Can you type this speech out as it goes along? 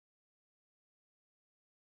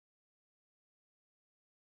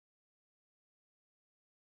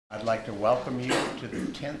I'd like to welcome you to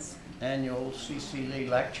the 10th annual C.C. Lee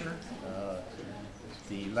Lecture.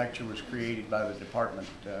 The lecture was created by the department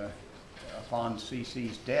upon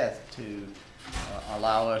C.C.'s death to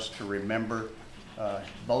allow us to remember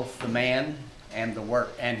both the man and the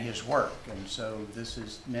work and his work. And so this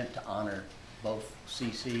is meant to honor both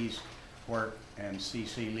C.C.'s work and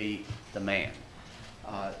C.C. Lee, the man.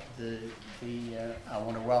 I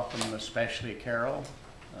want to welcome especially Carol,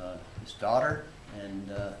 his daughter,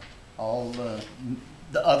 and all the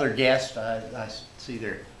other guests. I see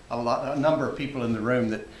there a number of people in the room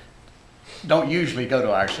that don't usually go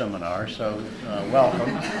to our seminar, so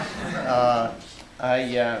welcome.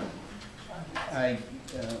 I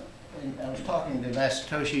was talking to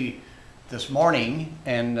Masatoshi this morning,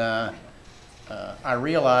 and I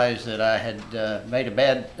realized that I had made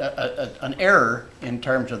an error in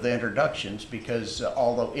terms of the introductions, because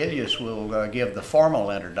although Ilyas will give the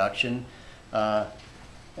formal introduction,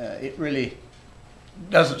 it really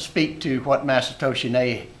doesn't speak to what Masatoshi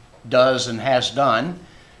Ne does and has done.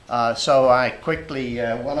 So I quickly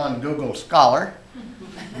went on Google Scholar,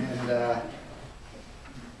 and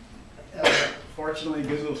fortunately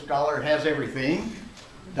Google Scholar has everything.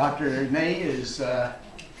 Dr. Ne is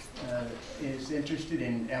interested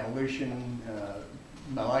in evolution,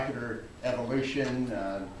 molecular evolution.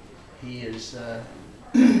 He's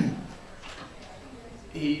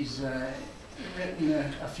written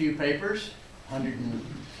a few papers,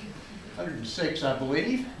 106 I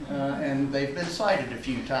believe, and they've been cited a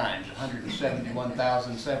few times,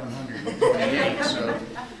 171,728. So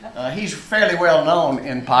he's fairly well known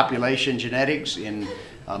in population genetics, in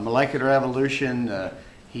molecular evolution.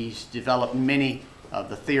 He's developed many of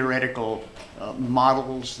the theoretical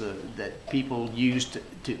models that people use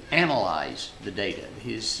to analyze the data.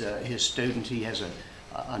 His students, he has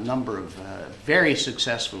a number of very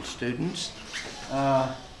successful students.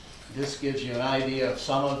 This gives you an idea of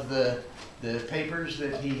some of the papers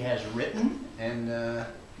that he has written, and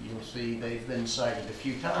you'll see they've been cited a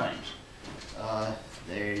few times.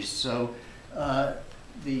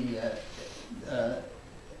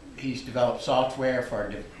 He's developed software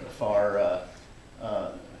for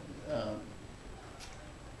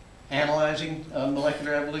analyzing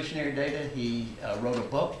molecular evolutionary data. He wrote a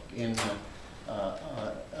book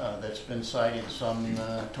that's been cited some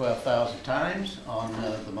 12,000 times on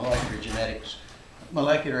the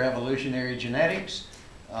molecular evolutionary genetics,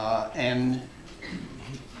 and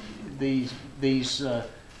these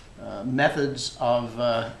methods of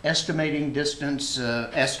estimating distance,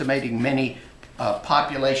 estimating many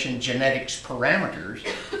population genetics parameters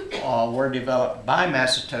were developed by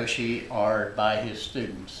Masatoshi or by his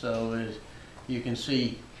students. So as you can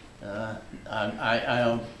see,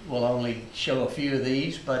 I will only show a few of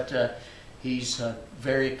these, but he's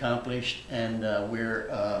very accomplished, and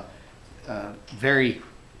we're very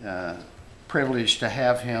privileged to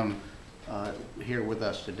have him here with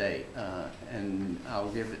us today. And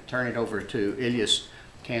I'll turn it over to Ilyas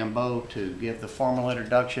Cambo to give the formal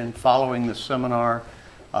introduction. Following the seminar,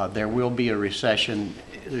 there will be a reception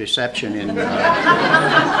in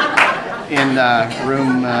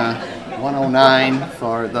room 109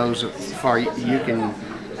 for those you can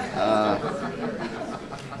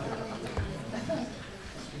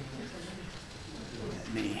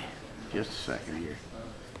just a second here.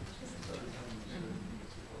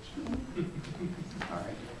 All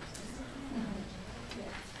right.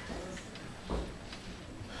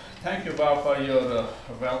 Thank you, Bob, for your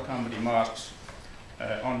welcome remarks.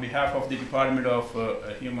 On behalf of the Department of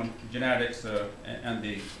Human Genetics and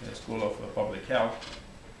the School of Public Health,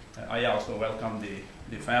 I also welcome the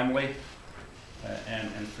family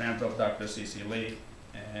and friends of Dr. C.C. Lee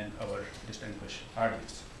and our distinguished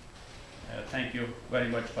audience. Thank you very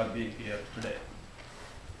much for being here today.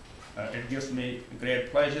 It gives me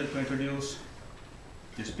great pleasure to introduce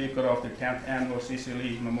the speaker of the 10th annual C.C.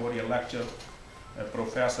 Lee Memorial Lecture,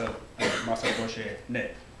 Professor Masatoshi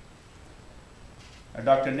Ne.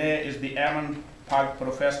 Dr. Ne is the Ammon Park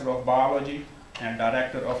Professor of Biology and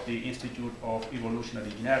Director of the Institute of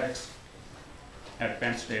Evolutionary Genetics at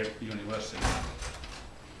Penn State University.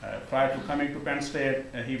 Prior to coming to Penn State,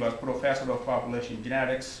 he was Professor of Population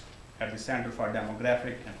Genetics at the Center for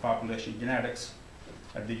Demographic and Population Genetics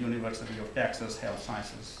at the University of Texas Health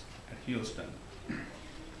Sciences at Houston.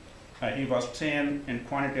 He was trained in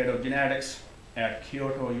quantitative genetics at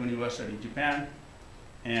Kyoto University, Japan,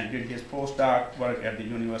 and did his postdoc work at the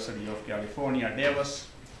University of California, Davis,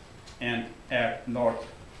 and at North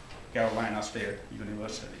Carolina State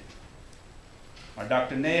University.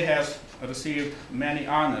 Dr. Ne has received many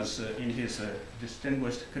honors in his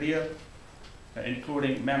distinguished career,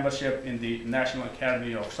 including membership in the National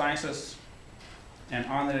Academy of Sciences, an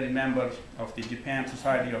honorary member of the Japan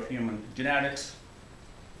Society of Human Genetics,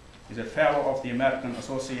 is a fellow of the American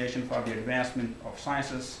Association for the Advancement of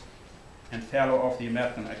Sciences, and fellow of the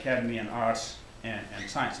American Academy of Arts and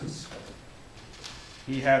Sciences.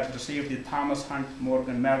 He has received the Thomas Hunt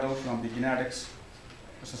Morgan Medal from the Genetics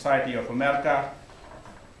Society of America,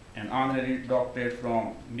 an honorary doctorate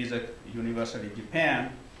from Mizuki University,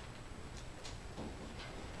 Japan.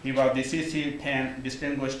 He was the CC10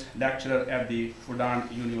 Distinguished Lecturer at the Fudan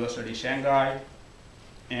University, Shanghai,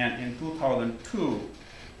 and in 2002,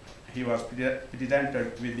 he was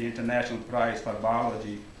presented with the International Prize for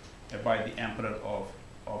Biology by the Emperor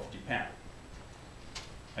of Japan.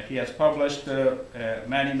 He has published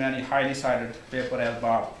many highly cited papers, as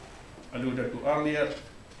Bob alluded to earlier,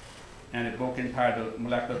 and a book entitled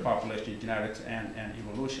Molecular Population Genetics and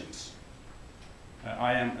Evolutions.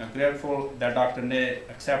 I am grateful that Dr. Ney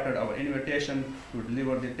accepted our invitation to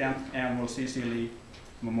deliver the 10th annual C.C. Lee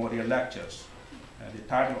Memorial Lectures. The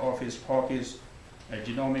title of his talk is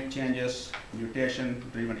Genomic Changes,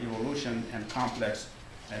 Mutation-Driven Evolution, and Complex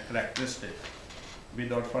Characteristics.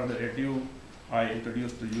 Without further ado, I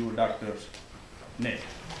introduce to you Dr. Ney.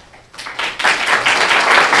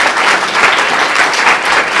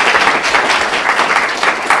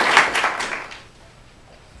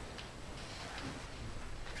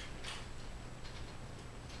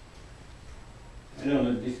 I don't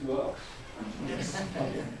know if this works. Yes.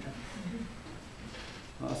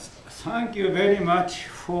 Thank you very much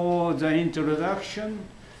for the introduction.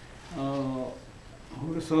 Also,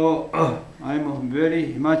 I'm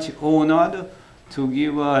very much honored to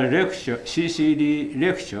give a lecture, CC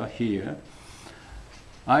lecture here.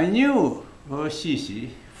 I knew CC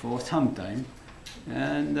for some time,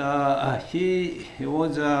 and he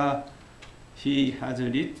wrote a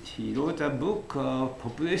book,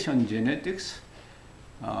 Population Genetics,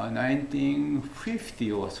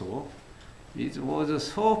 1950 or so. It was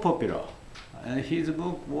so popular. His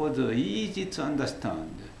book was easy to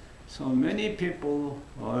understand. So many people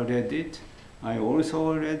read it. I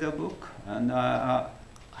also read the book, and I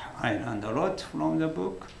learned a lot from the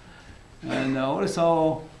book. And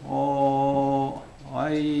also,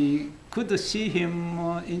 I could see him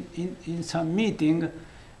in some meeting,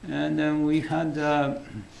 and then we had a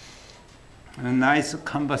nice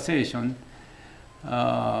conversation.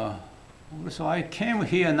 Also, I came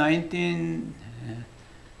here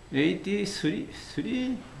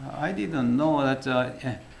 1983. I didn't know that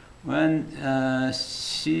when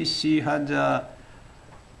she had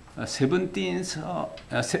 70th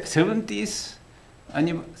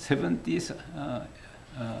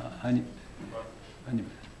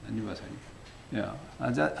anniversary. Yeah,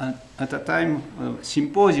 at that time,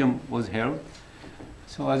 symposium was held.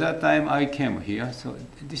 So at that time, I came here. So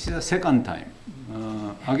this is the second time,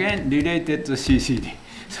 again related to CCD.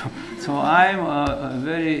 So I'm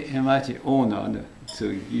very much honored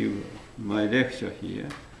to give my lecture here.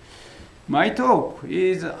 My talk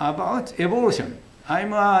is about evolution.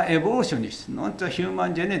 I'm an evolutionist, not a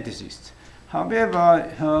human geneticist.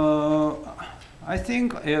 However, I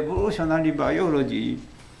think evolutionary biology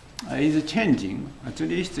is changing, at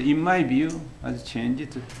least in my view, has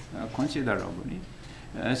changed considerably.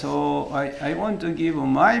 So I want to give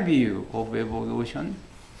my view of evolution,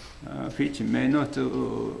 which may not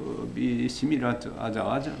be similar to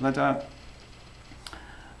others, but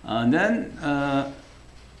then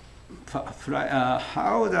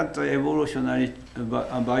how that evolutionary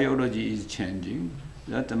biology is changing,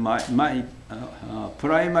 that my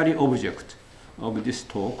primary object of this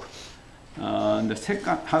talk. The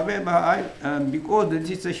second, however, because this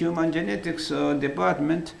is a human genetics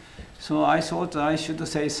department, so I thought I should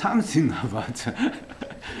say something about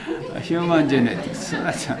human genetics.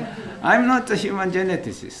 So I'm not a human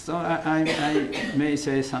geneticist, so I may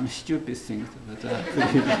say some stupid things, but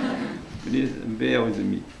please bear with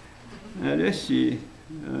me. Let's see.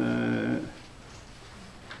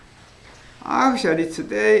 Actually,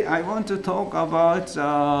 today I want to talk about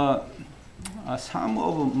some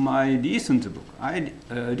of my recent book. I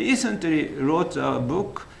recently wrote a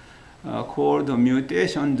book called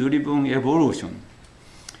Mutation-Driven Evolution.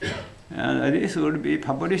 And this will be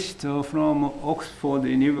published from Oxford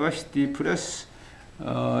University Press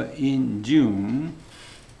in June.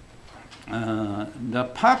 The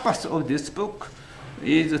purpose of this book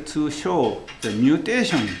is to show the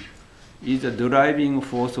mutation is the driving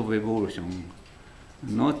force of evolution,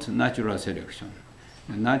 not natural selection.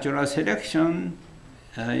 Natural selection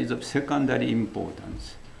is of secondary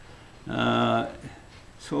importance.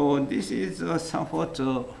 So this is somewhat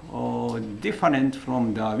different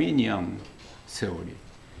from Darwinian theory.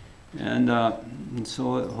 And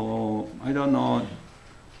so I don't know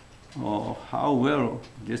how well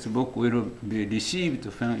this book will be received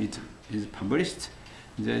when it is published.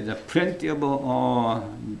 There is plenty of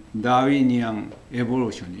Darwinian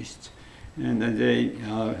evolutionists, and they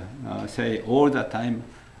say all the time,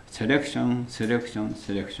 selection, selection,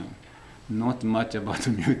 selection, not much about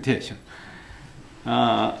mutation.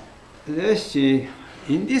 Let's see.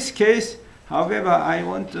 In this case, however, I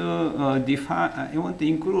want to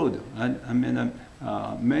include,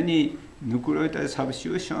 many nucleotide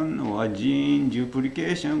substitution or gene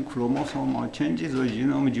duplication, chromosomal changes or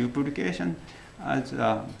genome duplication as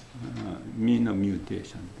a mean of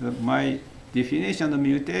mutation. My definition of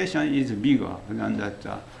mutation is bigger than that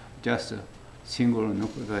just a single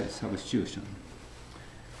nucleotide substitution.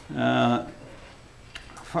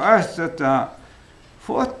 First,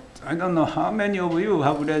 I don't know how many of you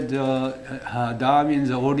have read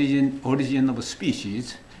Darwin's Origin of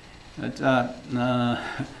Species.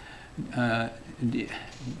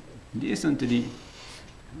 Recently,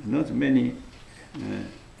 not many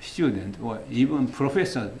students or even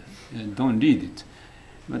professors don't read it.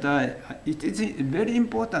 But it is very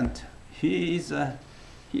important. He is a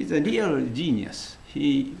real genius.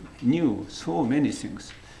 He knew so many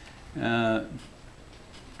things.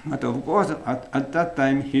 But of course, at that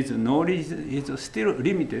time, his knowledge is still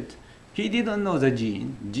limited. He didn't know the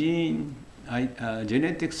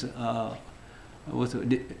genetics was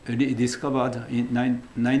discovered in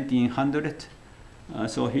 1900.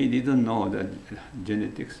 So he didn't know the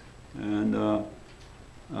genetics. And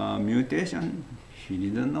mutation, he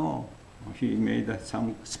didn't know. He made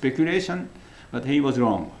some speculation, but he was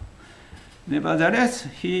wrong. Nevertheless,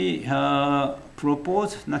 he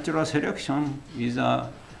proposed natural selection is a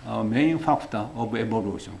main factor of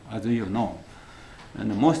evolution, as you know.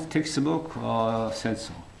 And most textbooks said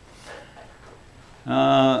so.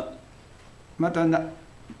 But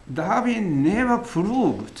Darwin never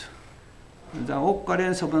proved the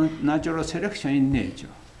occurrence of natural selection in nature.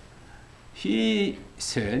 He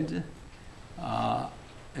said,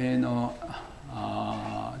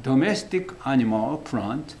 domestic animal,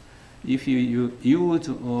 plant, if you use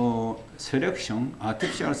selection,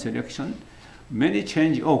 artificial selection, many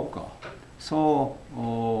changes occur. So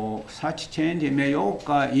such change may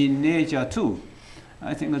occur in nature too.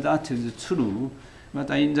 I think that is true. But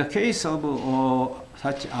in the case of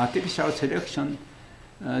such artificial selection,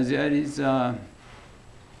 there is that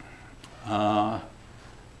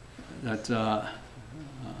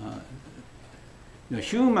the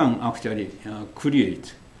human actually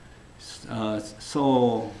create.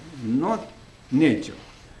 So not nature.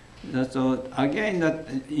 So again, that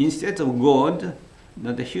instead of God,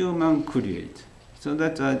 that the human create. So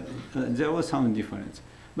that there was some difference.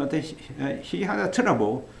 But he had a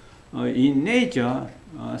trouble in nature.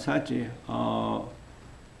 Such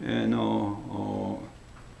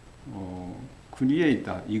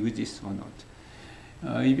creator exists or not.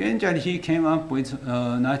 Eventually, he came up with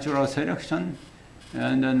natural selection,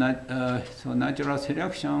 and so natural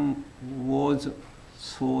selection was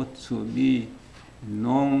thought to be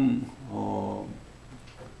non-God.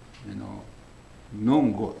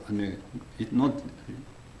 It's not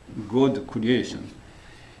God creation.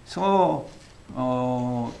 So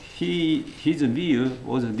his view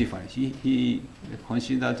was different. He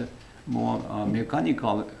considered more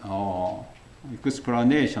mechanical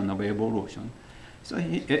explanation of evolution. So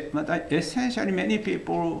but essentially many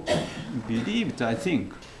people believed, I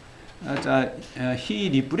think, that he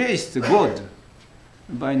replaced God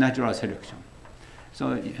by natural selection.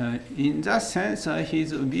 So in that sense,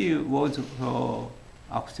 his view was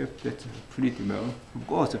accepted pretty well. Of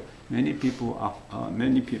course, many people,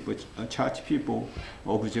 church people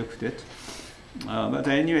objected. But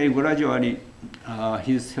anyway, gradually,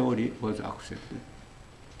 his theory was accepted.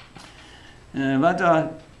 But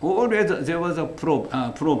always there was a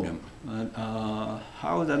problem.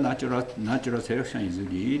 How the natural selection is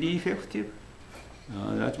really effective?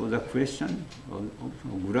 That was a question.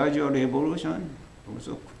 Gradual evolution,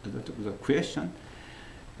 also that was a question.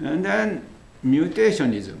 And then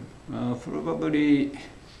mutationism. Probably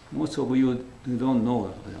most of you don't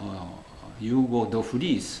know Hugo de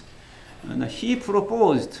Vries. And he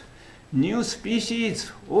proposed new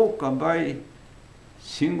species occur by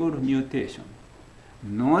single mutation,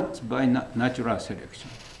 not by natural selection.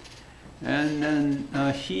 And then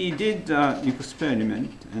he did the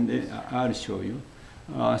experiment, and I'll show you.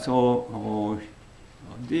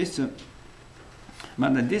 This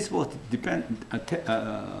was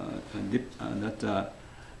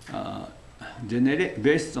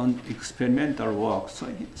based on experimental work. So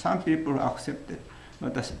some people accepted,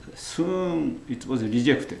 But soon it was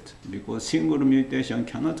rejected because single mutation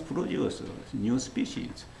cannot produce new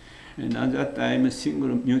species. And at that time,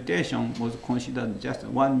 single mutation was considered just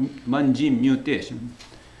one gene mutation.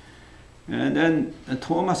 And then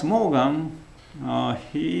Thomas Morgan,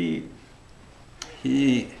 he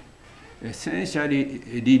essentially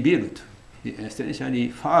rebuilt, essentially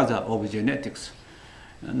father of genetics.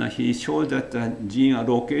 And he showed that the genes are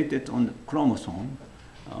located on the chromosome.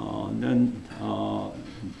 Then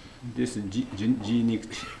this gene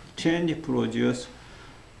change produces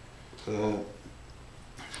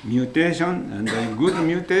mutation, and the good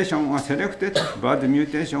mutation was selected, bad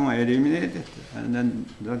mutation was eliminated, and then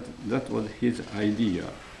that was his idea.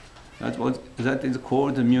 That is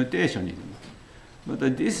called mutationism. But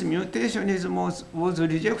this mutationism was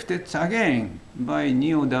rejected again by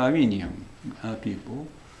neo-Darwinian people.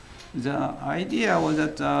 The idea was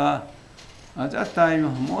that at that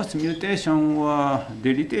time most mutations were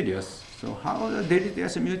deleterious. So how the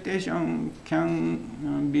deleterious mutation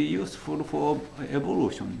can be useful for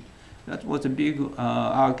evolution? That was a big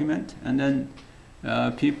argument, and then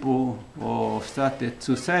people started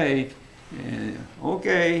to say,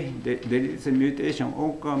 okay, there is a mutation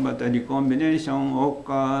occur, but a recombination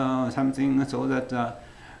occur, something, so that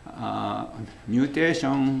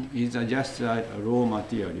mutation is just a raw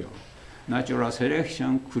material. Natural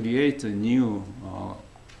selection creates a new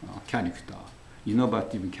character,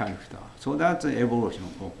 innovative character. So that's evolution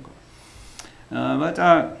occur.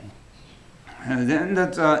 Then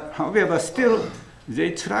however, still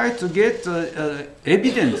they try to get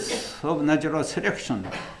evidence of natural selection.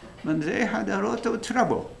 But they had a lot of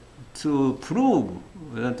trouble to prove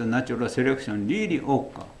that natural selection really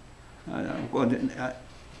occurs.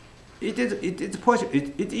 It is possible.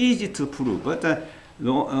 It's easy to prove, but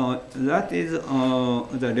that is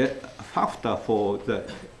the factor for the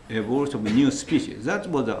evolution of new species. That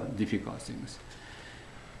was the difficult things.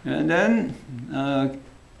 And then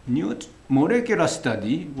new molecular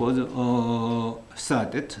study was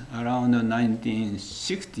started around the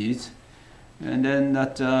 1960s. And then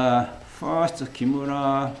that first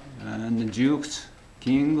Kimura and Jukes,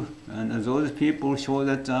 King, and those people show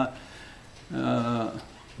that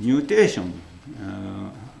mutation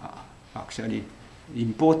actually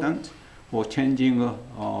important for changing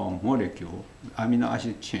molecule, amino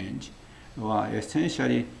acid change, or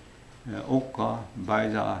essentially occur by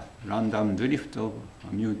the random drift of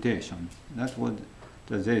mutation. That's what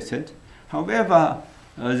they said. However,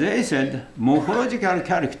 they said morphological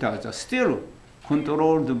characters are still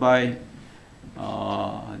controlled by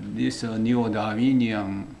this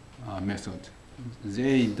neo-Darwinian method.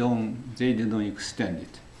 They didn't extend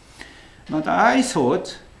it. But I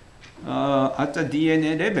thought at the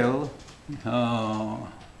DNA level, the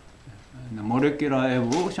molecular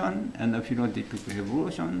evolution and the phenotypic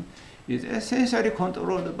evolution is essentially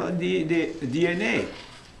controlled by the DNA.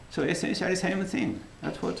 So essentially same thing.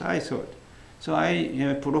 That's what I thought. So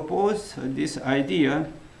I proposed this idea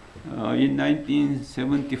in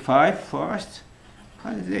 1975 first.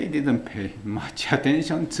 They didn't pay much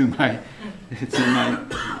attention to my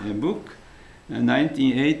book. In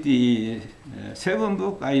 1987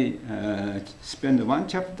 book, I spent one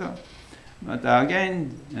chapter, but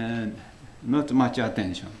again, not much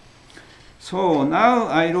attention. So now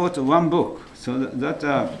I wrote one book. So that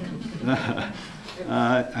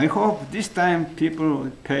I hope this time people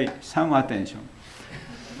pay some attention.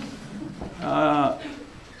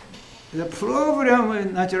 The problem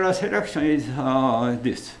with natural selection is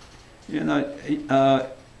this.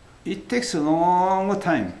 It takes a long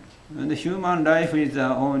time. And the human life is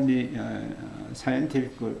only,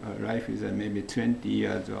 scientific life is maybe 20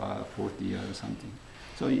 years or 40 years or something.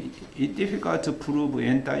 So it's difficult to prove the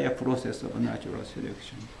entire process of natural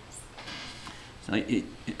selection. So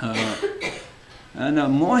and the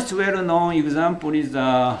most well-known example is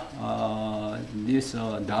this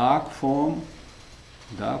dark form,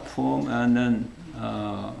 and then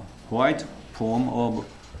white form of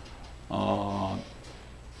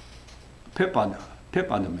peppered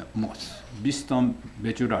moss, Biston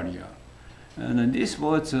betularia. And this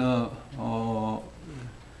was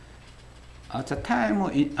at the time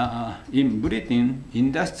in Britain,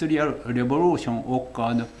 Industrial Revolution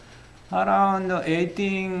occurred around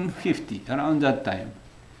 1850, around that time.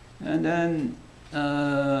 And then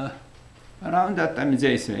around that time,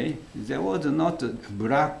 they say, there was not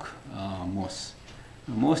black moss,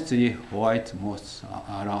 mostly white moss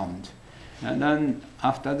around. And then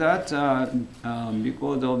after that,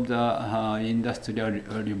 because of the Industrial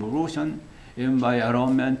Revolution,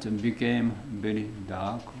 environment became very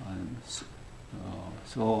dark. And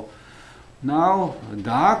so now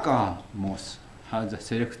darker moss has a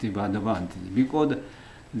selective advantage because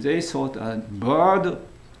they thought bird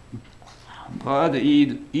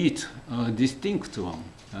eat a distinct one,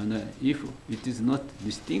 and if it is not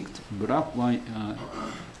distinct, black one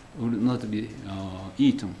will not be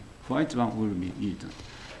eaten. White one will be eaten.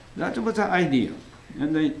 That was the idea,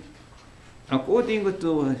 and according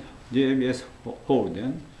to JBS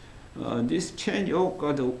Holden, this change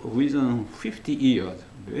occurred within 50 years,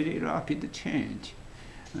 very rapid change.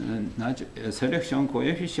 Selection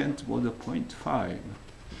coefficient was 0.5.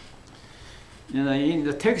 And in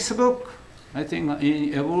the textbook, I think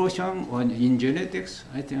in evolution or in genetics,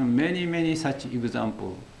 I think many such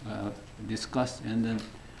examples discussed, and then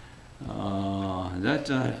that's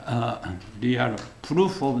real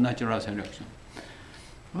proof of natural selection.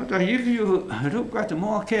 But if you look at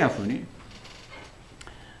more carefully,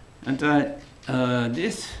 and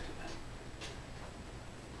this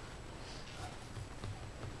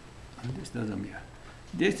doesn't matter.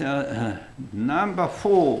 This number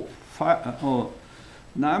 4, 5,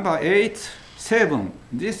 number 8, 7.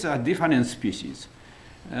 These are different species.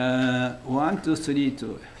 1, 2, 3,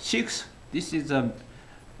 2, 6. This is a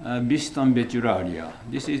Biston betularia.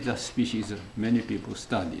 This is the species many people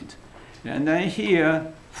studied. And then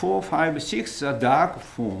here, 4, 5, 6 are dark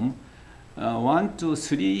form. 1, 2,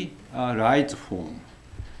 3 are light form.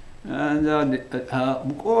 And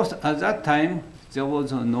of course, at that time, there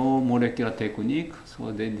was no molecular technique,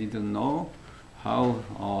 so they didn't know how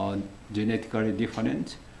genetically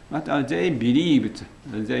different. But they believed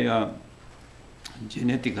they are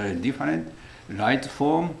genetically different, light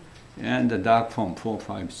form and dark form, 4,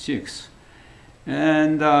 5, 6.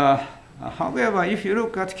 And however, if you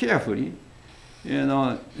look at carefully,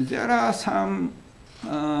 there are some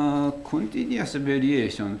continuous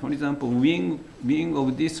variation. For example, wing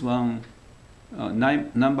of this one,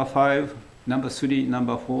 number 5, number 3,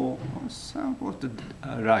 number 4, somewhat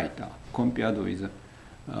lighter compared with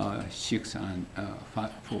 6 and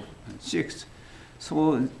 5, 4 and 6.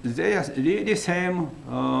 So they are really same,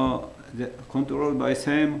 controlled by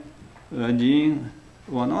same gene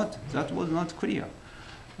or not. That was not clear.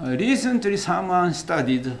 Recently, someone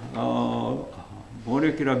studied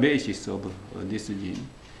molecular basis of this gene.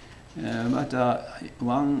 But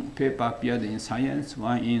one paper appeared in Science,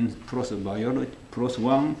 one in PLOS Biology, PLOS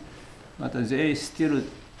One, but they still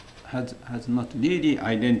has not really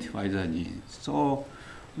identified the gene. So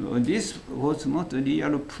this was not a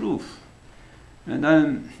real proof. And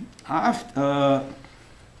then after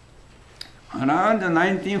around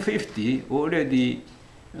 1950, already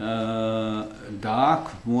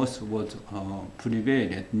dark moss was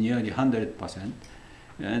prevalent, nearly 100%.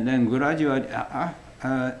 And then gradually,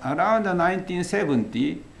 around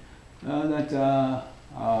 1970,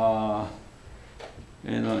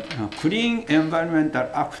 Clean Environmental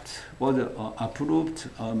Act was approved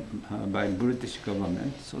by British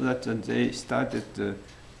government, so that they started to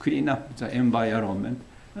clean up the environment,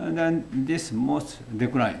 and then this moss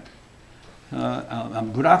declined.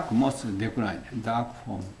 Black moss declined, dark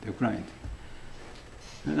form declined.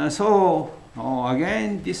 And so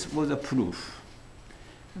again, this was a proof.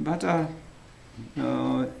 But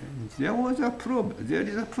there was a problem. There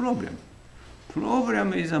is a problem.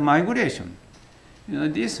 Problem is a migration.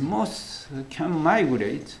 This moss can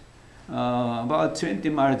migrate about 20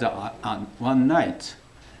 miles on one night.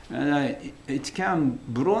 And it can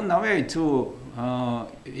blown away to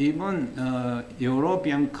even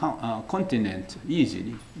European continent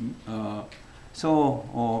easily. So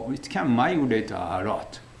it can migrate a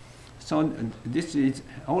lot. So this is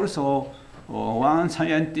also one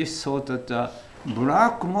scientist thought that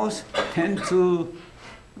black moss tend to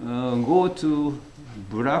go to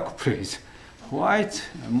black place. White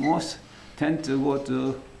moss tend to go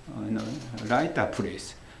to lighter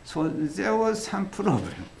place. So there was some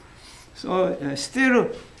problem. So still,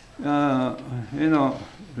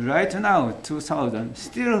 right now, 2000,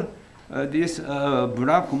 still this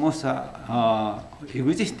black moss are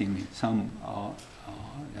existing. Some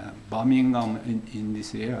Birmingham in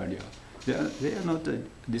this area. They are not.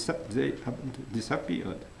 They haven't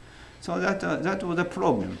disappeared. So that was a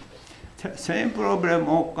problem. Same problem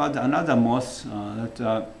occurred another moss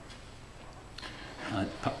that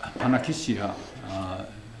Panachysia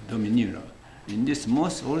dominura. In this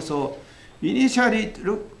moss also, initially it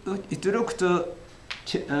looked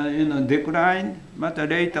decline, but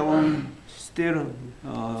later on still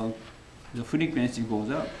the frequency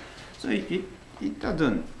goes up. So it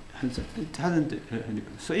doesn't. It hasn't.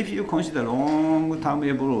 So if you consider long-term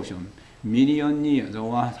evolution, million years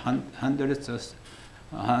or hundreds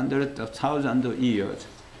of thousands of years,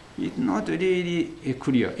 it's not really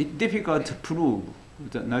clear. It's difficult to prove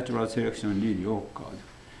the natural selection really occurred.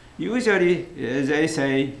 Usually, they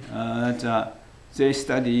say that they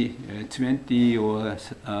study 20 or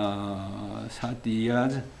 30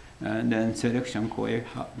 years, and then selection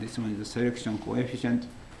coefficient, this one is the selection coefficient,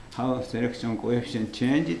 how selection coefficient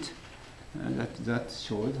changed, that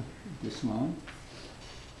showed this one.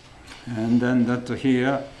 And then that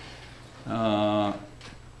here,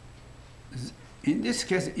 in this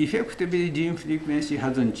case, effectively gene frequency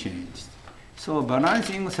hasn't changed. So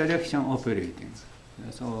balancing selection operating.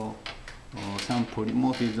 So some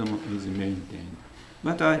polymorphism is maintained.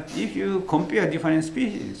 But if you compare different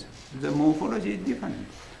species, the morphology is different.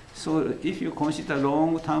 So if you consider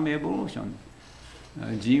long-term evolution,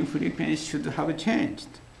 gene frequency should have changed.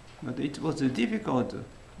 But it was difficult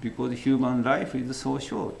because human life is so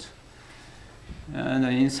short. And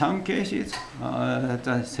in some cases,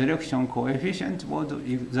 the selection coefficient was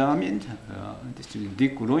examined. This is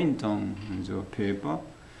Dick Roynton's paper.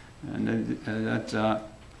 And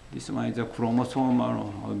this one is a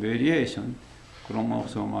chromosomal variation,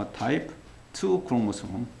 chromosomal type, 2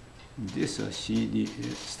 chromosome. This CD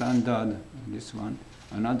standard, this one,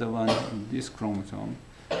 another one, this chromosome.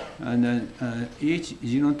 And then each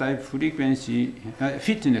genotype frequency,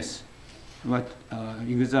 fitness was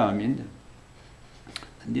examined.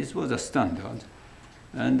 This was a standard.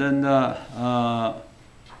 And then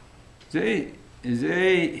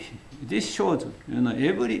this showed,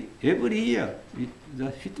 every year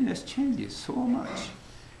the fitness changes so much.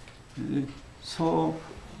 So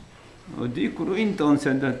Dick Roynton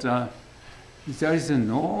said that there is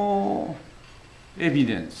no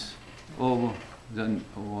evidence of there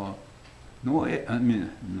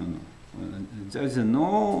is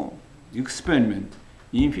no experiment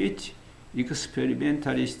in which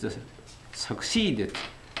experimentalists succeeded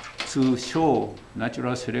to show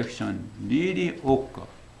natural selection really occur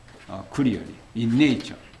clearly in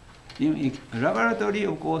nature. In laboratory,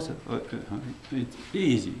 of course, it's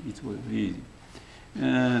easy. It was easy.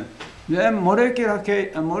 Then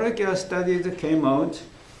molecular studies came out.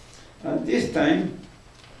 This time,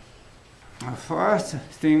 first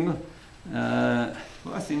thing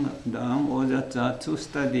done was that to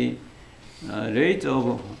study rate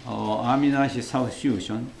of amino acid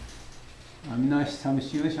substitution. Amino acid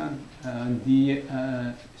substitution,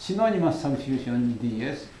 synonymous substitution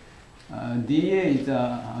DS. DA is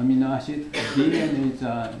amino acid, DN is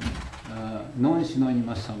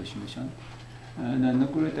non-synonymous substitution. And the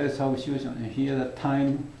nucleotide substitution, and here the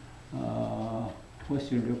time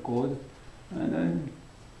fossil record, and then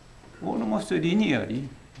almost linearly,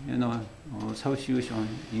 substitution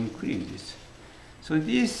increases. So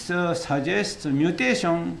this suggests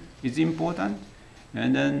mutation is important,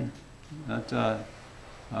 and then that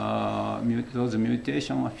those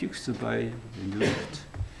mutations are fixed by the drift.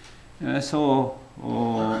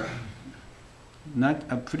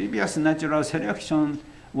 Previous natural selection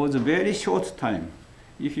was a very short time.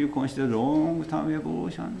 If you consider long-term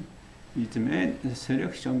evolution,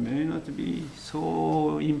 selection may not be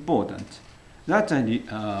so important. That's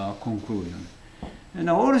a conclusion. And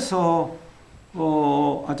also,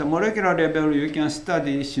 at a molecular level, you can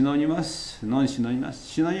study synonymous, non-synonymous.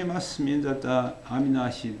 Synonymous means that amino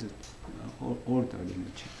acid alter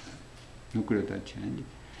nucleotide change.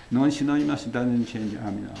 Non-synonymous doesn't change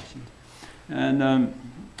amino acid. And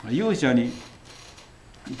usually,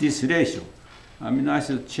 this ratio, amino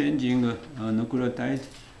acid changing nucleotide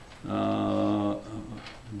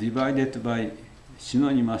divided by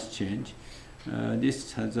synonymous change,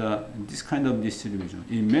 this has this kind of distribution.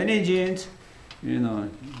 In many genes,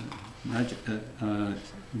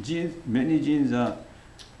 many genes are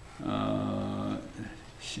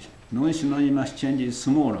non-synonymous change is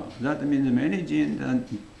smaller. That means many genes are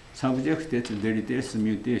subjected to deleterious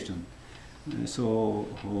mutation. So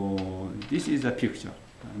this is a picture.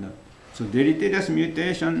 So deleterious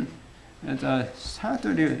mutation,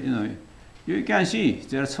 certainly, you can see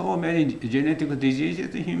there are so many genetic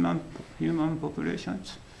diseases in human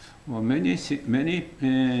populations. Well, many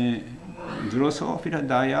Drosophila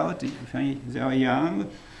die out when they are young.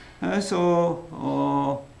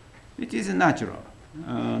 So it is natural.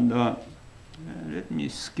 And let me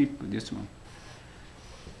skip this one.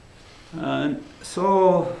 And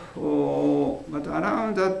so, but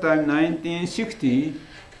around that time,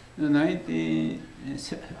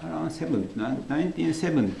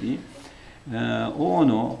 1970,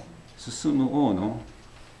 Ono, Susumu Ono,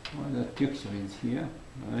 the picture is here.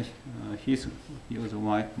 He was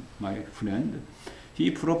my friend.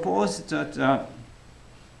 He proposed that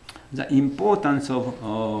the importance of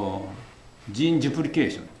gene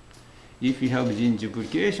duplication. If you have gene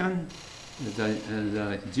duplication,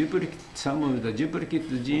 some of the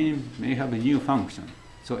duplicate gene may have a new function,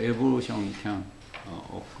 so evolution can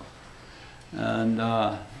occur. And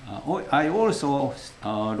I also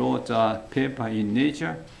wrote a paper in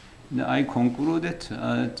Nature. And I concluded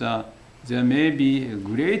that there may be a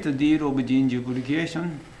great deal of gene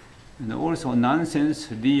duplication and also nonsense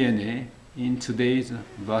DNA in today's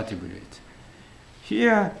vertebrate.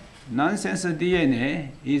 Here, nonsense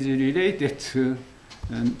DNA is related to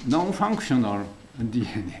non-functional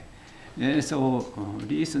DNA. And so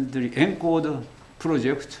recently, ENCODE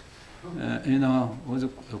project was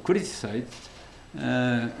criticized.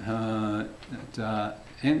 The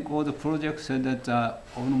ENCODE project said that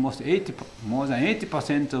almost more than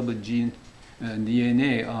 80% of gene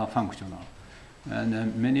DNA are functional.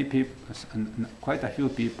 And many people, quite a few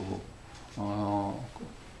people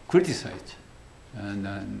criticized.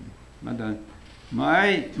 But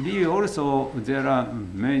my view also, there are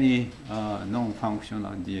many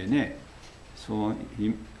non-functional DNA. So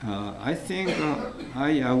I think I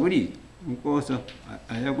agree. Of course,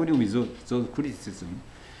 I agree with those criticisms.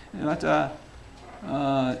 But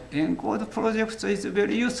ENCODE project is a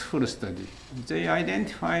very useful study. They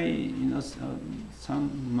identify,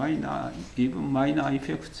 some even minor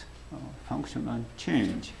effects, functional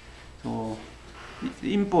change. So it's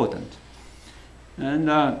important. And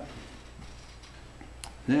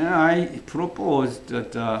then I proposed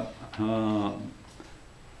that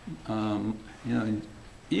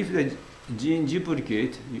if the gene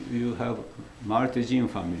duplicate, you have multi-gene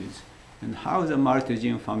families, and how the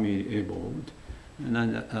multi-gene family evolved. And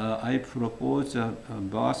then I proposed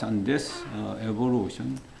birth and death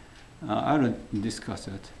evolution. I'll discuss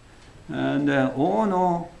it. And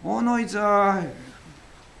Ono is a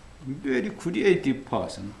very creative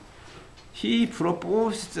person. He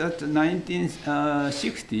proposed that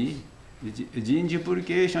 1960, gene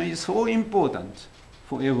duplication is so important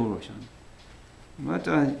for evolution. But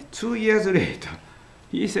 2 years later,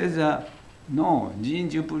 he says no, gene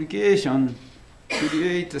duplication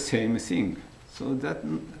creates the same thing. So that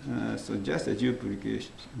so just a duplicate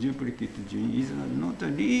gene is not a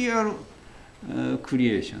real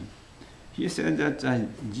creation. He said that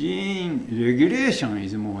gene regulation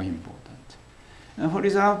is more important. And for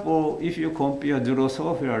example, if you compare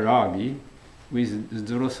Drosophila larvae with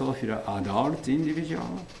Drosophila adult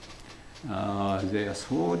individual, they are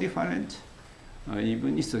so different.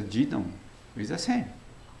 Even if the genome is the same.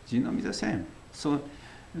 Genome is the same. So,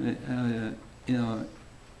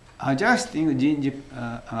 adjusting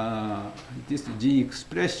this gene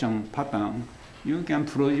expression pattern, you can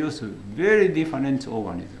produce very different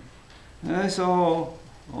organism. So,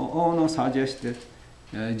 Ono suggested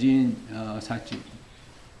gene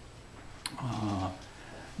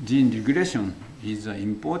regression is an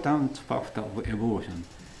important factor of evolution.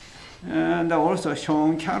 And also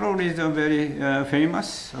Sean Carroll is very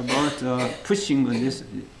famous about pushing this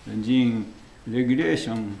gene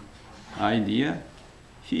regulation idea.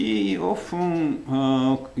 He often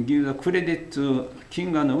gives credit to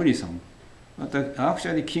King and Wilson, but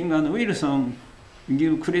actually King and Wilson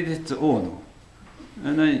give credit to Ono.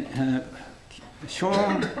 And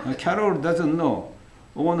Sean Carroll doesn't know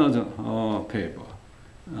Ono's paper.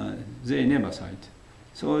 They never cite.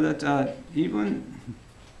 So that even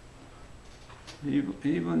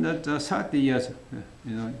that 30 years,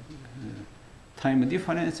 time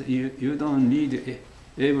difference, you don't need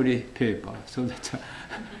every paper. So that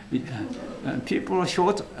people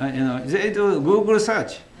short, they do Google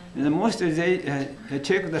search. And mostly they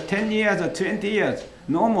check the 10 years or 20 years,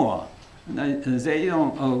 no more. They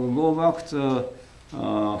don't go back to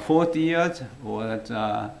 40 years or that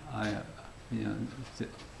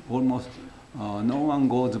almost no one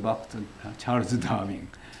goes back to Charles Darwin.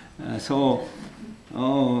 So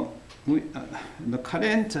the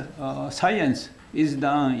current science is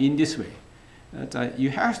done in this way. That you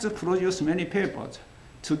have to produce many papers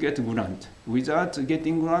to get grant. Without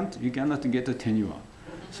getting grant, you cannot get a tenure.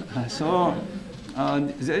 So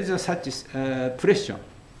there is such pressure.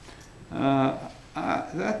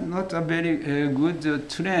 That's not a very good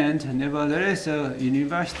trend. Nevertheless,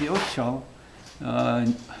 university official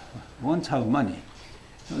won't have money.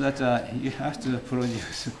 So that you have to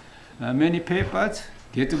produce many papers,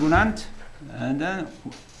 get grant, and then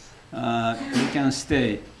you can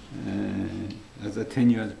stay as a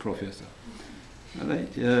tenured professor.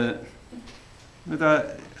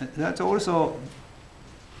 But that's also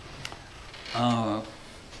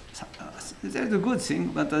that's a good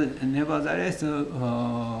thing, but nevertheless,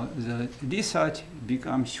 the research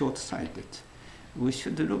becomes short-sighted. We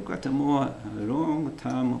should look at a more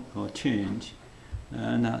long-term change,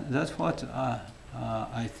 and that's what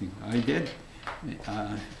I think I did.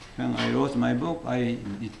 When I wrote my book, I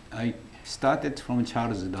started from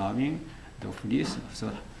Charles Darwin, the Fleece,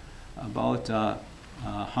 so about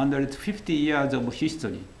 150 years of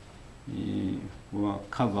history were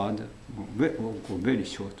covered very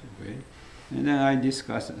short way. And then I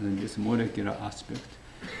discussed this molecular aspect.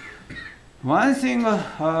 One thing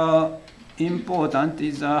important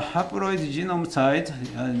is the haploid genome size,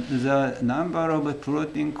 the number of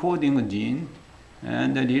protein coding gene,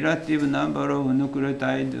 and the relative number of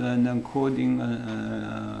nucleotide non-coding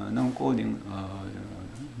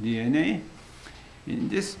DNA. In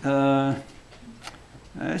this,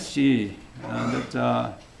 let's see,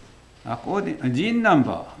 that according gene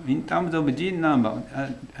number, in terms of gene number,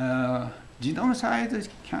 genome size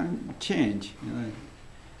can change.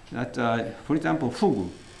 That, for example, fugu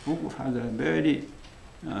has a very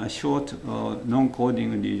short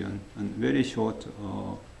non-coding region and very short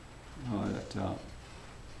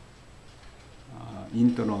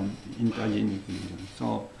intergenic region.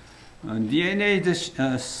 So DNA is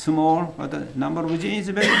small, but the number of genes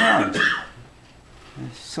is very large.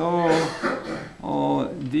 So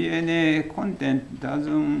DNA content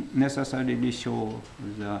doesn't necessarily show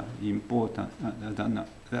the important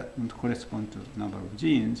that correspond to number of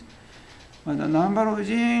genes. But the number of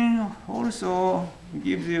genes also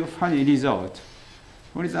gives you funny result.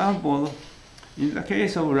 For example, in the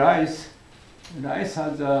case of rice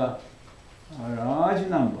has a large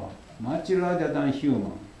number, much larger than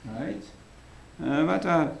human, right?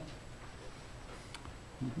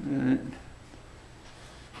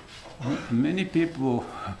 Many people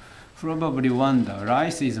probably wonder,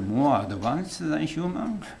 rice is more advanced than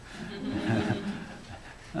human?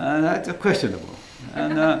 That's questionable.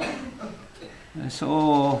 And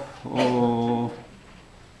so,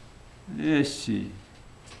 let's see.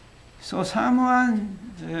 So someone,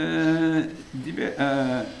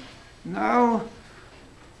 now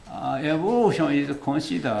evolution is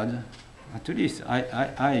considered, at least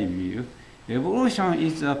I view, evolution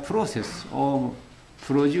is a process of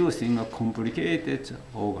producing a complicated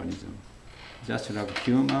organism, just like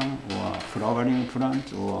human or flowering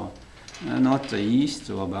plant or not the yeast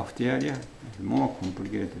or bacteria, more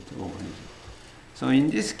complicated organism. So in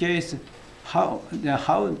this case, how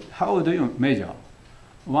do you measure?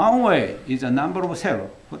 One way is the number of cells,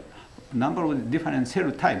 number of different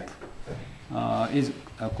cell type is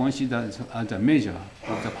considered as a measure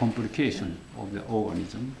of the complication of the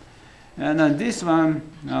organism. And this one,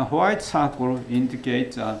 white circle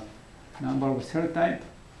indicates a number of cell type.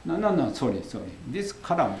 No, sorry. This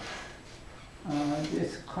column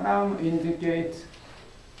indicates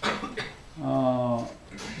the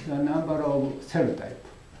number of cell type.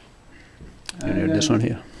 You need this one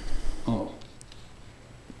here. Oh.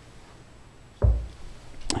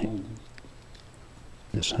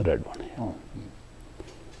 This red one here. Oh.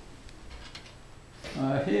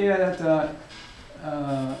 Here that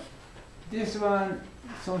this one,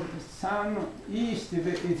 so some yeast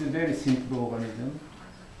is a very simple organism,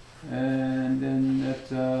 and then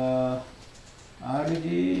that RD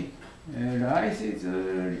rice is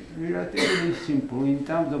relatively simple in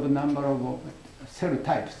terms of number of cell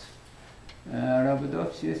types.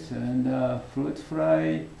 Arabidopsis and fruit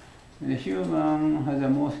fly, human has the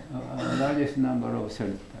most largest number of cell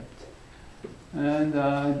types. And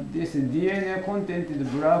this DNA content is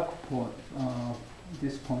black point.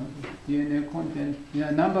 This point, DNA content,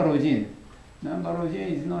 number of genes. Number of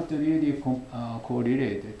genes is not really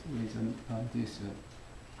correlated with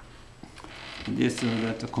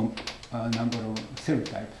number of cell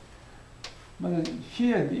types. But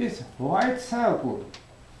here, this white circle,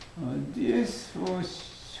 this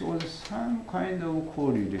shows some kind of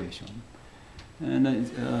correlation,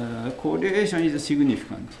 and correlation is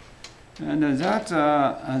significant. And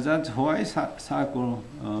that white circle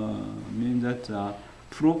means that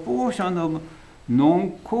proportion of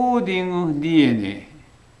non-coding DNA.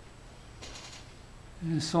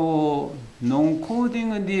 So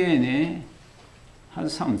non-coding DNA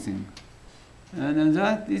has something, and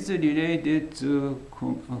that is related to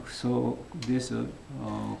this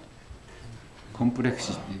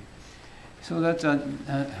complexity. So that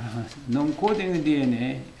non-coding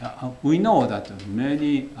DNA, we know that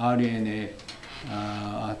many RNA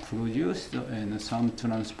are produced, and some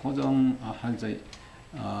transposon has a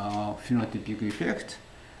phenotypic effect.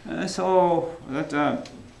 So that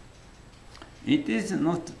it is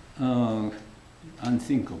not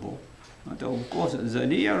unthinkable. But of course, the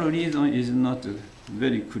real reason is not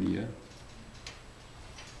very clear.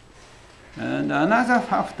 And another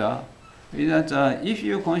factor is that if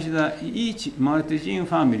you consider each multigene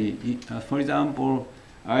family, for example,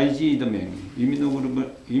 Ig domain,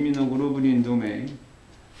 immunoglobulin domain,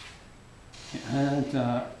 and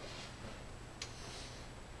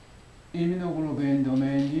immunoglobulin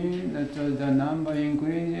domain, that the number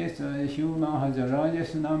increases, human has the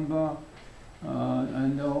largest number,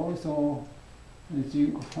 and also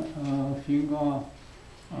finger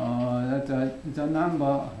that the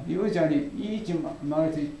number, usually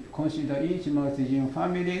consider each multi-gene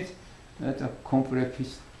families that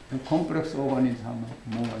complex organisms have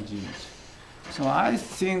more genes. So I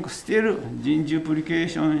think still gene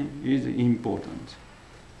duplication is important.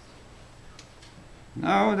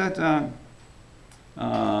 Now that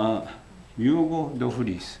Hugo de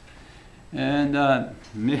Vries, and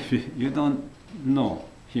maybe you don't know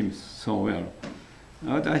him so well,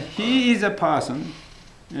 but he is a person,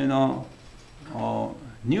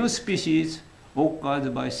 new species occurs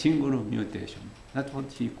by single mutation. That's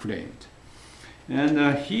what he claimed.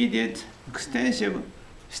 And he did extensive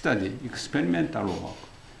study, experimental work.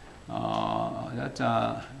 That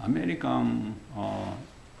American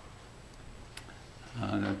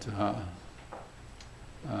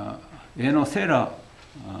Enocera,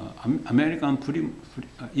 American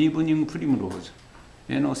evening primrose,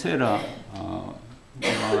 Enocera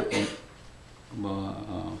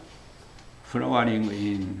flowering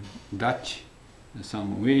in Dutch,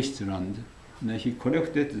 some wasteland. And he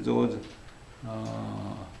collected those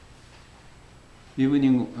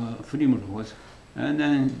evening primrose and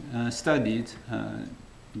then studied.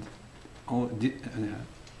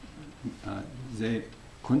 They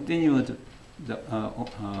continued the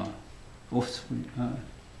offspring,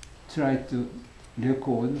 tried to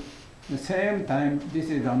record. The same time, this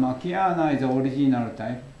is the Machiana is the original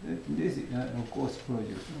type. This of course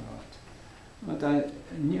produced a lot. But a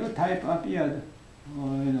new type appeared,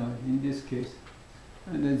 in this case.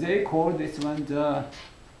 And they call this one the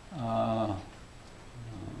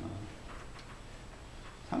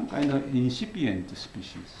some kind of incipient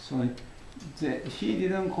species. So he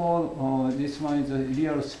didn't call this one is a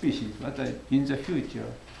real species, but in the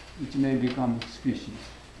future it may become species.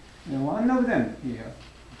 And one of them here,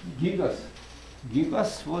 Gigas.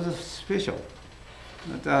 Gigas was special.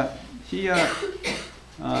 But here,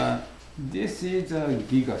 this is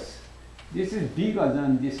Gigas. This is bigger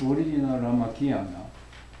than this original Ramakiana.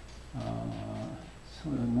 So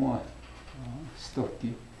more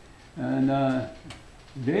stocky. And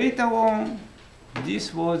later on,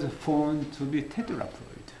 this was found to be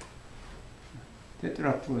tetraploid.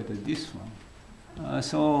 Tetraploid, this one.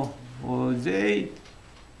 So they,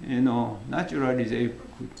 naturally they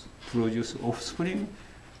could produce offspring.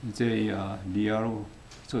 They are real.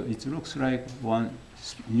 So it looks like one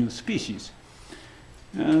new species.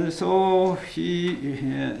 So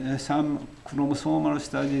some chromosomal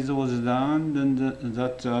studies was done, and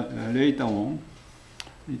that later on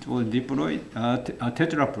it was diploid,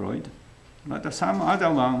 tetraploid, but some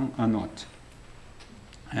other one are not.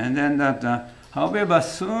 And then that, however,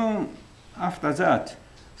 soon after that,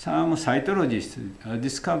 some cytologists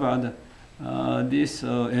discovered this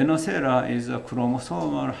Enocera is a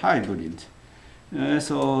chromosomal hybrid.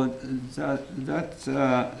 So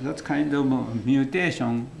that kind of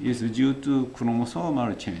mutation is due to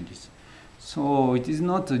chromosomal changes. So it is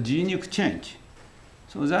not a genic change.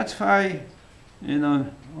 So that's why, de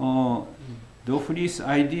Vries'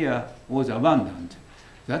 idea was abandoned.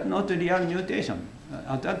 That's not a real mutation.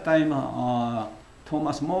 At that time,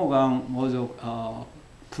 Thomas Morgan was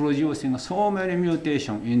producing so many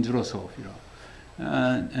mutations in Drosophila.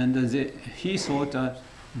 And he thought that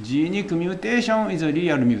genic mutation is a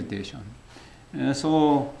real mutation.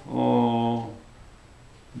 So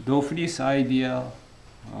de Vries' idea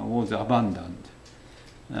was abandoned.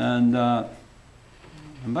 And,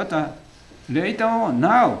 but later on,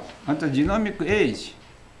 now, at the genomic age,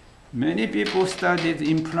 many people studied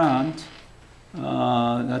implant,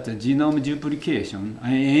 that genome duplication,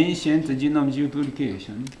 ancient genome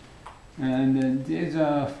duplication. And these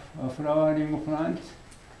are flowering plants,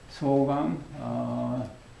 sorghum,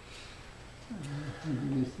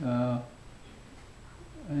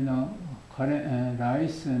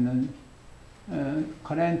 rice, and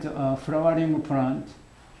current flowering plant,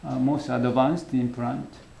 most advanced in plant.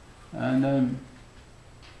 And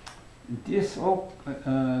this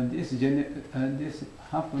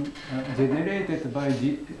happened, generated by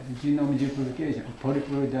genome duplication,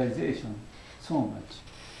 polyploidization, so much.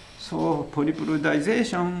 So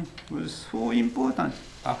polyploidization was so important,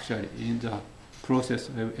 actually, in the process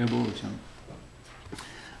of evolution.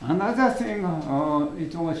 Another thing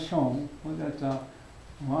it was shown was that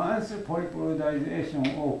once polyploidization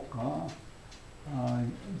occurs,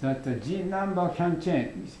 that the gene number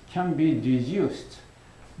can be reduced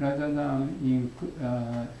rather than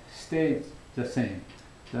stay the same.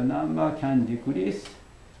 The number can decrease,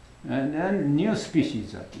 and then new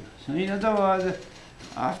species appear. So in other words,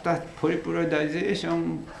 after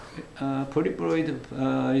polyploidization, polyploid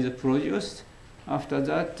is produced. After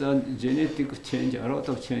that, genetic change, a lot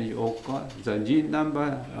of change occur. The gene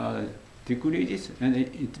number decreases, and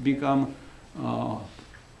it becomes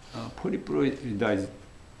polyploidized.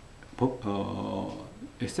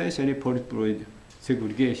 Essentially, polyploid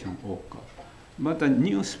segregation occur. But a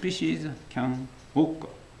new species can occur.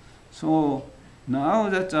 So now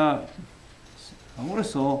that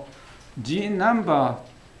also gene number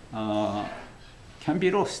can be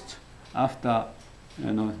lost after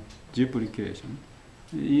duplication.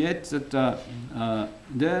 Yet that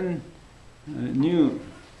then new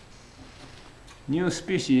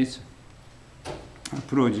species are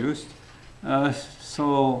produced.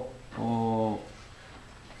 So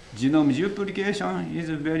genome duplication is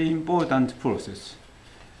a very important process.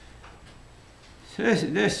 So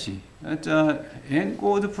let's see. That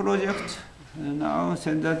ENCODE project now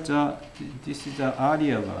said that this is the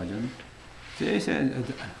earlier version. They said,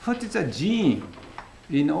 what is a gene?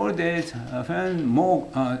 In old days, when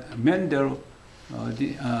Mendel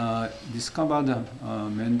discovered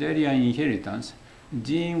Mendelian inheritance,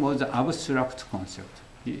 gene was an abstract concept.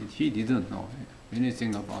 He didn't know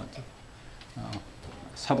anything about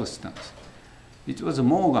substance. It was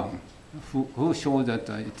Morgan who showed that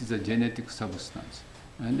it is a genetic substance,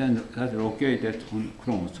 and then that's located on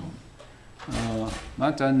chromosome.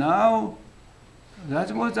 But now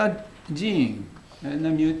that was a gene, and the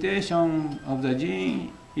mutation of the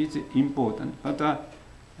gene is important. But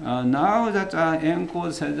now that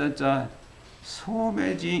ENCODE says that so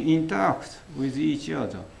many genes interact with each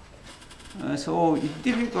other, so it's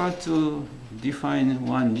difficult to define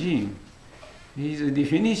one gene. His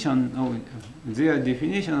definition of their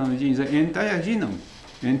definition of gene is the entire genome.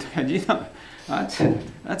 Entire genome.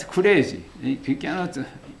 That's crazy. You cannot,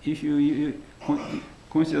 if you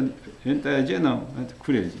consider entire genome, that's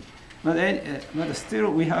crazy. But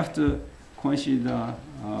still, we have to consider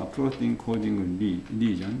protein coding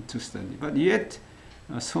region to study. But yet,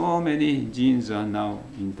 so many genes are now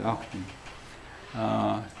interacting.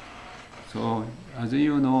 So, as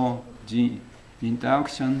you know, gene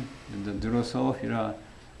interaction, the Drosophila,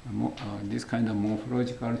 this kind of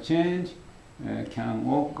morphological change can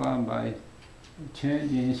occur by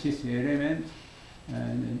change in cis element,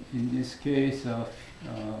 and in this case,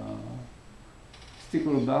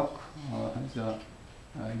 stickleback has a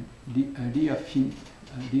diaphin,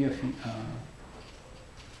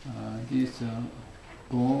 this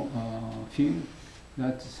fin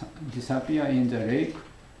that disappear in the lake.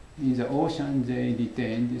 In the ocean, they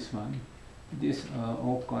retain this one. This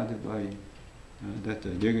occurred by that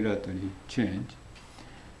regulatory change.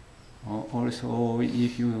 Also,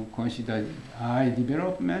 if you consider eye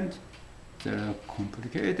development, there are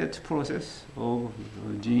complicated process of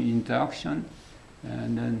gene interaction,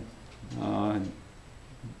 and then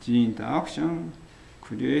gene interaction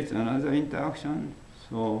creates another interaction.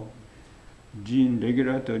 So, gene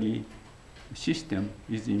regulatory system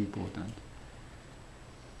is important.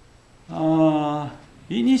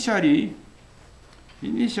 Initially,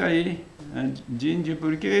 gene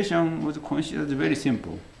duplication was considered very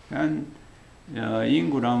simple. And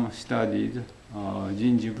Ingram studied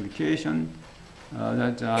gene duplication,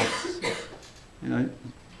 that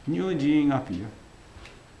new gene appear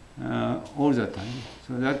all the time.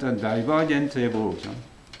 So that's a divergent evolution.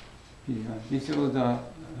 This was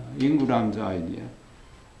Ingram's idea.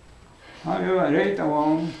 However, later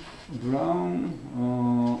on, Brown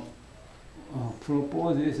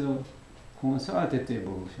proposes a concerted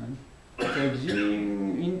evolution. The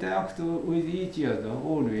genes interact with each other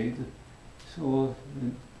always, so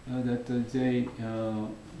that they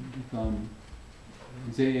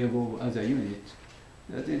evolve as a unit.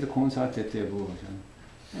 That is a concerted evolution.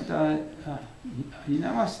 But in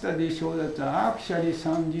our study show that actually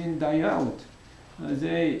some genes die out.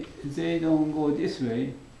 They don't go this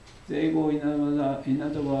way. They go in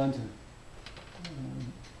other words,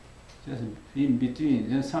 just in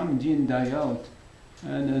between. And some genes die out,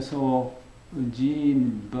 and so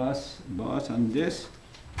gene birth and death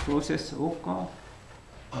process occur.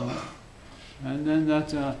 And then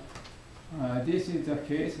that this is the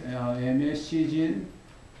case, MSC gene,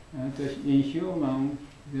 and in human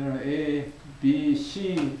there are A, B,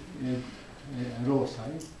 C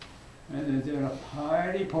loci, and they are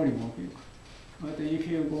highly polymorphic. But if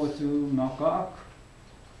you go to macaque,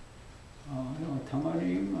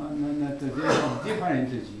 tamarin, and then they have different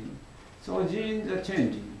genes. So genes are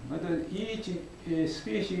changing. but each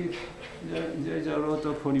species, there is a lot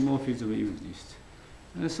of polymorphism exists.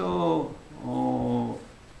 So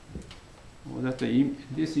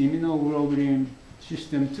this immunoglobulin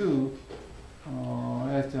system 2,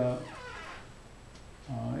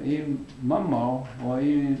 in mammal or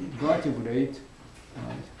in vertebrate,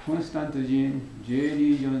 constant gene, J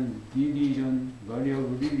region, D region,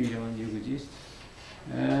 variable region exists.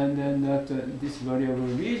 And then this variable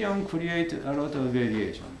region creates a lot of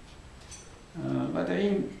variation. But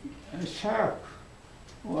in shark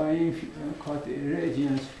or in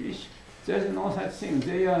cartilaginous fish, there's no such thing.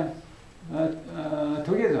 They are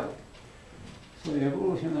together. So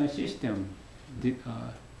evolutionary system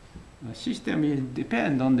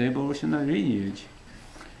depends on the evolutionary lineage.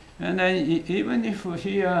 And then even if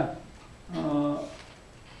here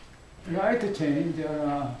light chain, there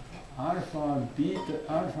are alpha, beta,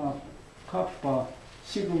 alpha, kappa,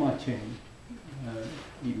 sigma chain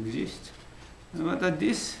exists. But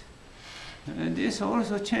this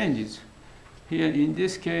also changes. Here in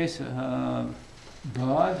this case,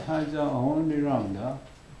 bird has only lambda,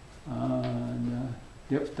 and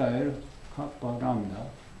reptile kappa lambda.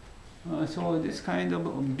 So this kind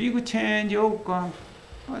of big change occurs.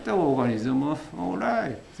 But the organism, all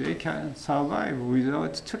right, they can survive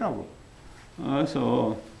without trouble.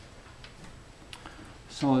 So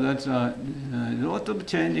that's a lot of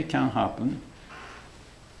change can happen.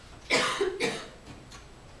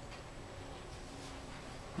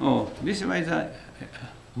 This way the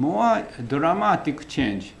more dramatic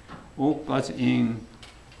change occurs in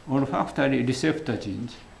olfactory receptor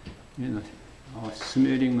genes,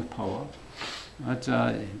 smelling power.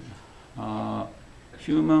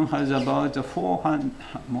 Human has about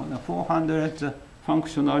 400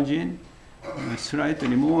 functional genes,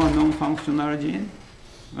 slightly more non-functional genes,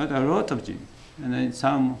 but a lot of genes. And then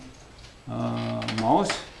some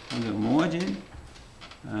mouse has more genes.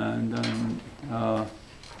 And then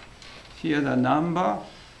here the number.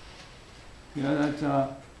 Here that's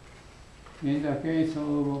in the case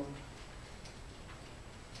of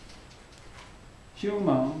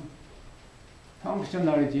human,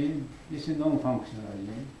 functional gene, this is non-functional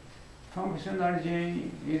gene. Functional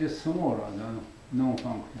gene is smaller than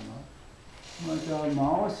non-functional. But the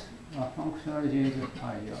mouse, functional gene is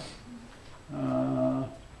higher.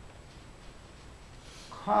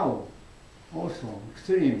 Cow also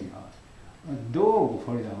extremely high. A dog,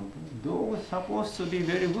 for example, dog is supposed to be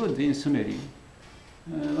very good in smelling,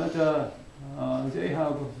 but they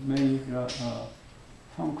have many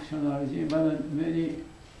functional genes, but many.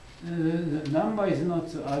 The number is not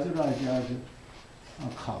as large as a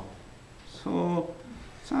cow. So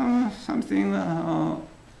something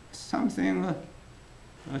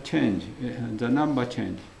change, the number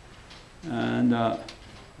change, and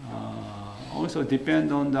also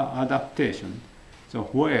depend on the adaptation. So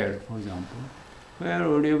whale, for example,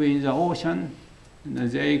 whale live in the ocean, and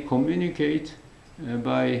they communicate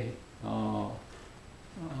by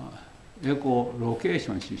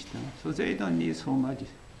echolocation system. So they don't need so much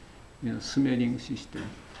smelling system.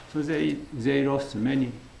 So they lost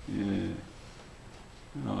many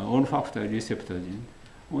olfactory receptor genes.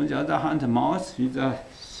 On the other hand, mouse is a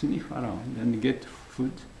sniff around and get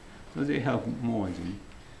food, so they have more genes.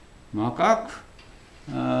 Macaque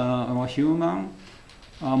or human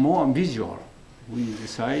are more visual. We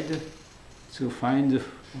decide to find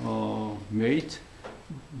mate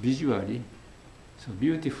visually. So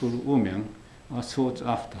beautiful women are sought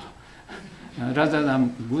after. Rather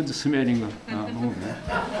than good smelling movement.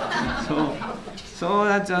 So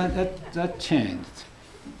that changed.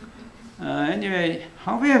 Anyway,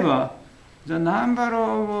 however, the number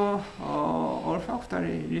of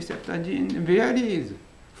olfactory receptor genes varies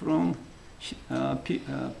from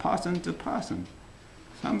person to person.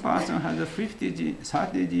 Some person has 50 genes,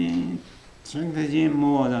 30 genes, 20 genes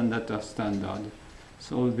more than that standard.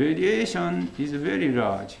 So variation is very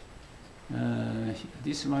large.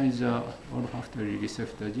 This one is olfactory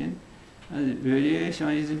receptor gene. Variation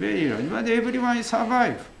is very large, but everyone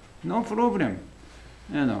survive, no problem.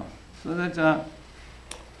 So that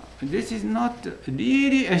this is not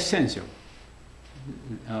really essential.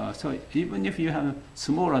 So even if you have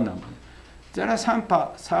smaller number, there are some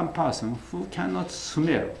person who cannot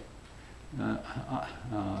smell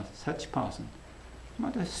such person,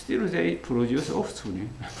 but still they produce offspring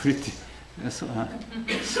pretty.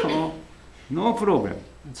 So no problem.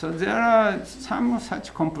 So there are some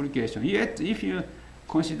such complications. Yet, if you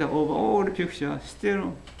consider overall picture,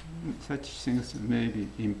 still such things may be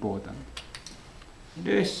important.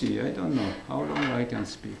 Let's see. I don't know how long I can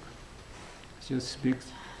speak. Should speak.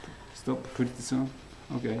 Stop pretty soon.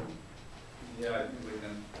 Okay. Yeah, I think we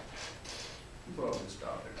can. probably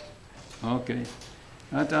started. Okay.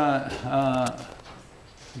 But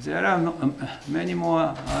there are many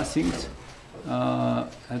more things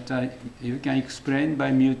that you can explain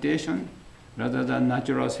by mutation rather than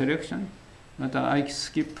natural selection. But I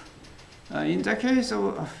skip. In the case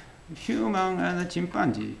of human and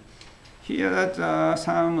chimpanzee, here that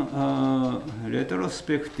some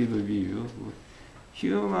retrospective view.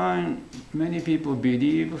 Human, many people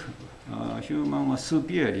believe human was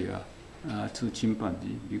superior to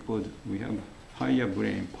chimpanzee because we have higher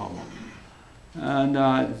brain power. And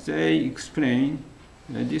they explain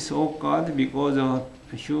this occurred because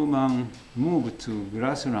human moved to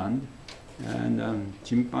grassland and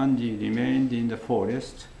chimpanzee remained in the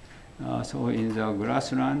forest. So in the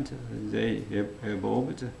grassland, they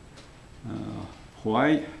evolved.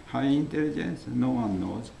 Why high intelligence? No one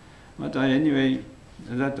knows. But anyway,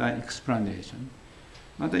 that's an explanation.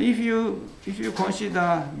 But if you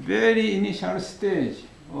consider very initial stage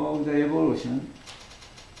of the evolution,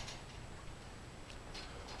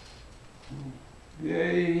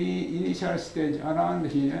 very initial stage around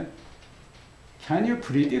here, can you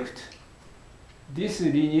predict this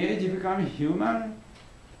lineage become human?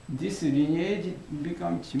 This lineage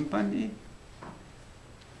become chimpanzee?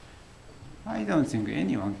 I don't think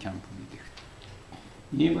anyone can predict.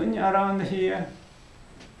 Even around here,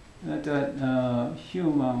 that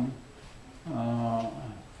human,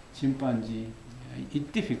 chimpanzee,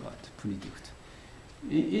 it's difficult to predict.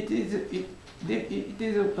 It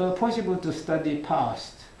is possible to study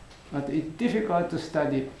past, but it's difficult to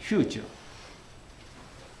study future.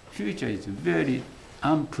 Future is very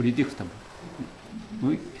unpredictable.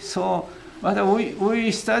 But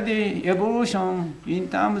we study evolution in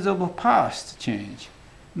terms of past change,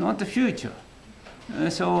 not the future.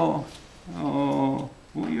 So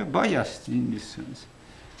we are biased in this sense.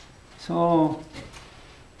 So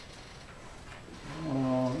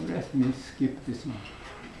let me skip this one.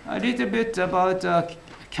 A little bit about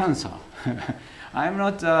cancer. I'm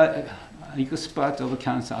not an expert of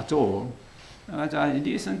cancer at all, but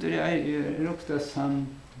recently I looked at some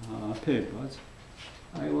papers.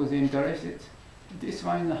 I was interested. This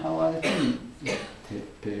one is Howard Timmins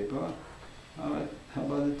paper.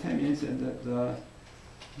 Howard Timmins said that the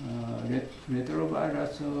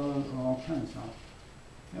retrovirus cancer,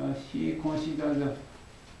 he considered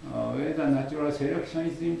whether natural selection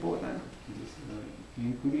is important,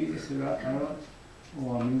 increases a lot,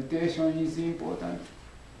 or mutation is important.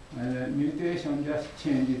 Mutation just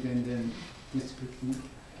changes and then this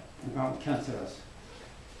becomes cancerous.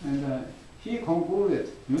 And he concluded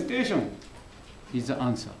mutation is the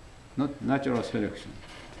answer, not natural selection.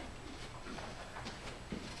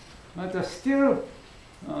 But still,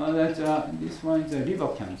 this one is a liver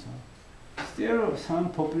cancer. Still, some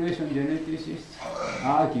population geneticists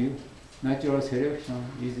argue natural selection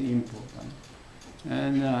is important.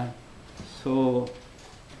 And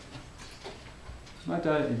but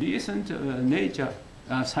a recent Nature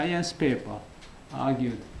science paper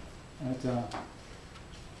argued that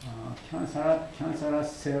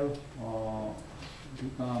cancerous cell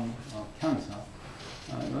become cancer.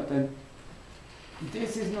 But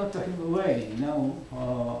this is not the way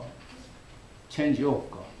now change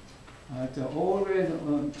occur. Always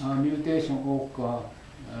mutation occur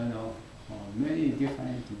many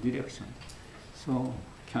different directions. So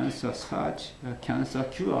cancer search, cancer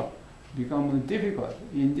cure become difficult.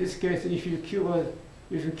 In this case, if you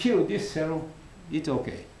kill this cell, it's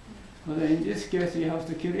okay. But in this case, you have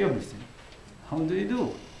to kill everything. How do you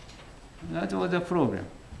do? That was the problem.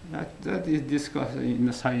 That is discussed in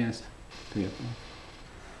the science paper.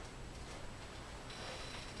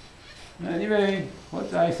 Anyway,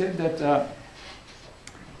 what I said that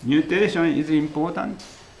mutation is important,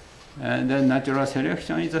 and then natural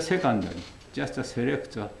selection is a secondary. Just to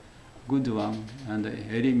select a good one and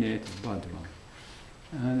eliminate a bad one.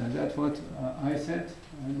 And that's what I said.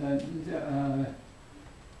 And then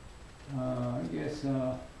I guess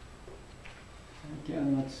I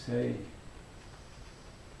cannot say.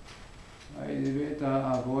 I better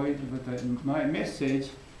avoid, but my message,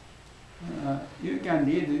 you can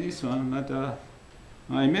read this one, but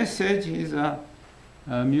my message is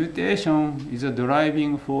mutation is a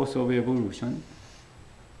driving force of evolution.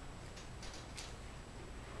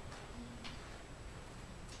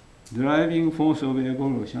 Driving force of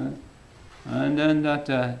evolution, and then that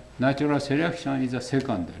natural selection is a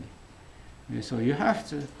secondary. So you have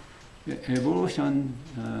to, evolution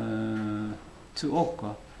to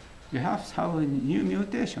occur, you have to have a new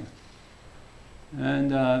mutation.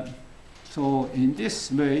 And so in this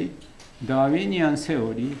way, Darwinian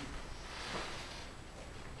theory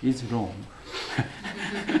is wrong.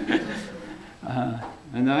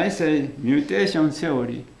 and I say mutation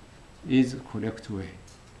theory is the correct way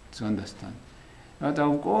to understand. But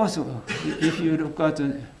of course, if you look at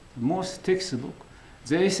most textbook,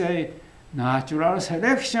 they say natural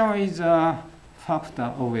selection is a factor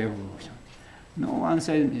of evolution. No one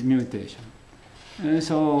says mutation. And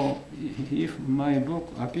so if my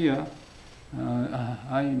book appear,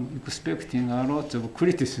 I'm expecting a lot of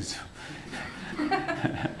criticism.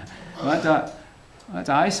 But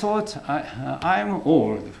I thought I'm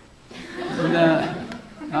old. And,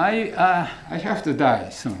 I have to die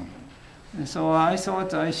soon. So I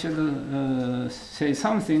thought I should say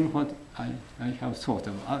something what I have thought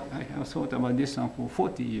about. I have thought about this one for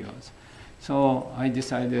 40 years. So I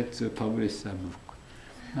decided to publish a book.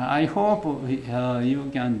 I hope you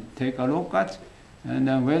can take a look at,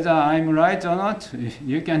 and whether I'm right or not,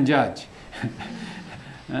 you can judge.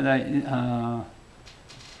 And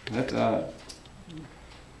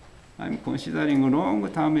I'm considering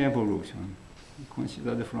long-term evolution,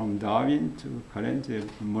 considered from Darwin to current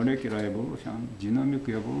molecular evolution, genomic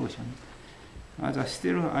evolution. But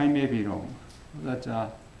still, I may be wrong. But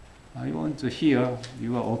I want to hear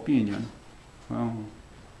your opinion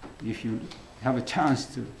if you have a chance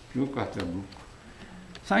to look at the book.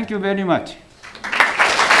 Thank you very much.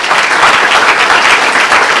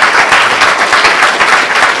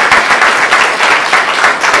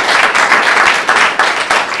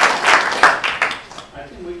 I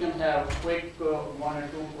think we can have quick 1 or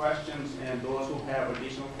 2 questions, and those who have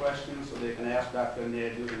additional questions, so they can ask Dr.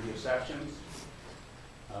 Nair during the receptions.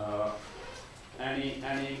 Any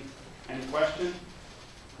question?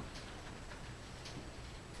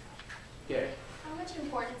 Okay. How much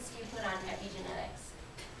importance do you put on epigenetics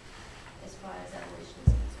as far as evolution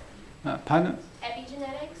is concerned? Pardon?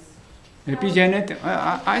 Epigenetics? Epigenetics.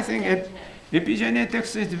 I think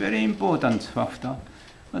epigenetics is very important factor.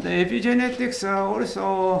 But epigenetics are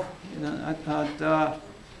also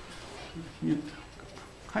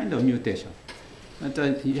kind of mutation.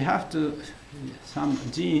 But you have to some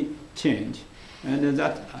gene change, and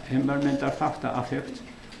that environmental factor affect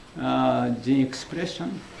gene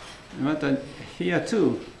expression. But here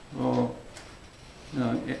too,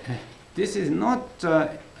 this is not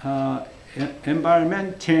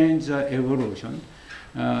environment change evolution,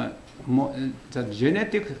 the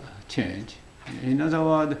genetic change. In other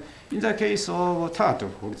words, in the case of turtle,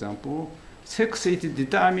 for example, sex is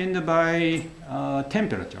determined by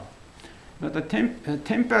temperature. But the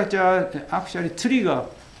temperature actually trigger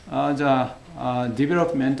the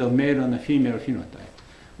development of male and female phenotype.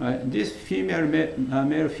 This female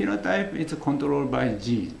male phenotype is controlled by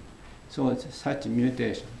gene, so it's such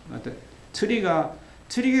mutation. But trigger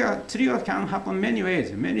can happen many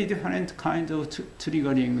ways. Many different kinds of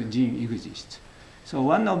triggering gene exist. So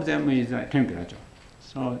one of them is temperature.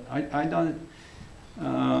 So I don't.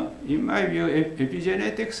 In my view,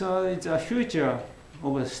 epigenetics is a future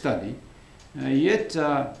of a study. Yet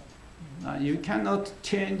you cannot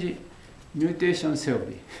change mutation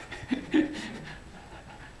theory.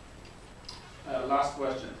 Last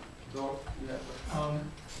question.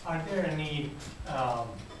 Are there any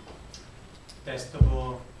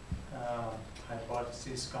testable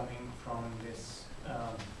hypotheses coming from this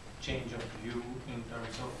change of view in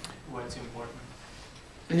terms of what's important?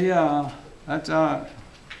 Yeah, that's of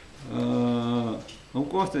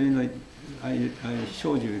course, I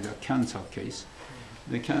showed you the cancer case.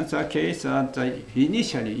 The cancer case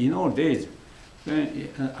initially, in old days,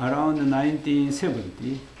 around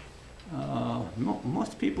 1970,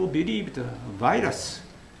 most people believed virus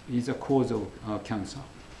is the cause of cancer.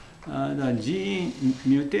 The gene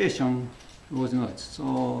mutation was not.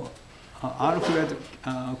 So Alfred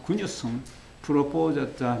Knudsen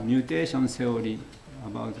proposed the mutation theory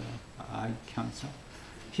about eye cancer.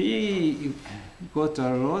 He got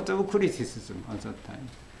a lot of criticism at that time,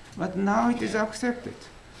 but now it is accepted.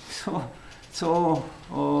 So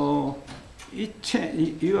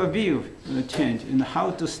your view change and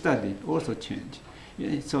how to study also change.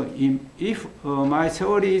 So if my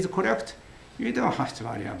theory is correct, you don't have to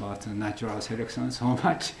worry about natural selection so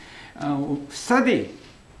much. Study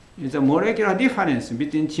the molecular difference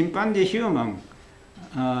between chimpanzee human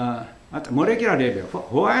at molecular level.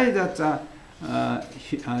 Why that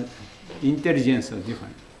intelligence is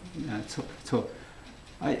different? So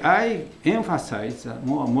I emphasize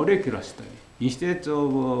more molecular study instead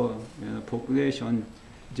of population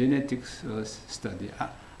genetics study.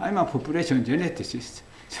 I'm a population geneticist,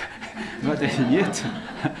 but yet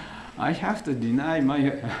I have to deny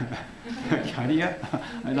my career.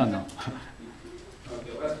 I don't know.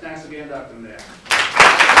 Okay, well, thanks again, Dr. Nair.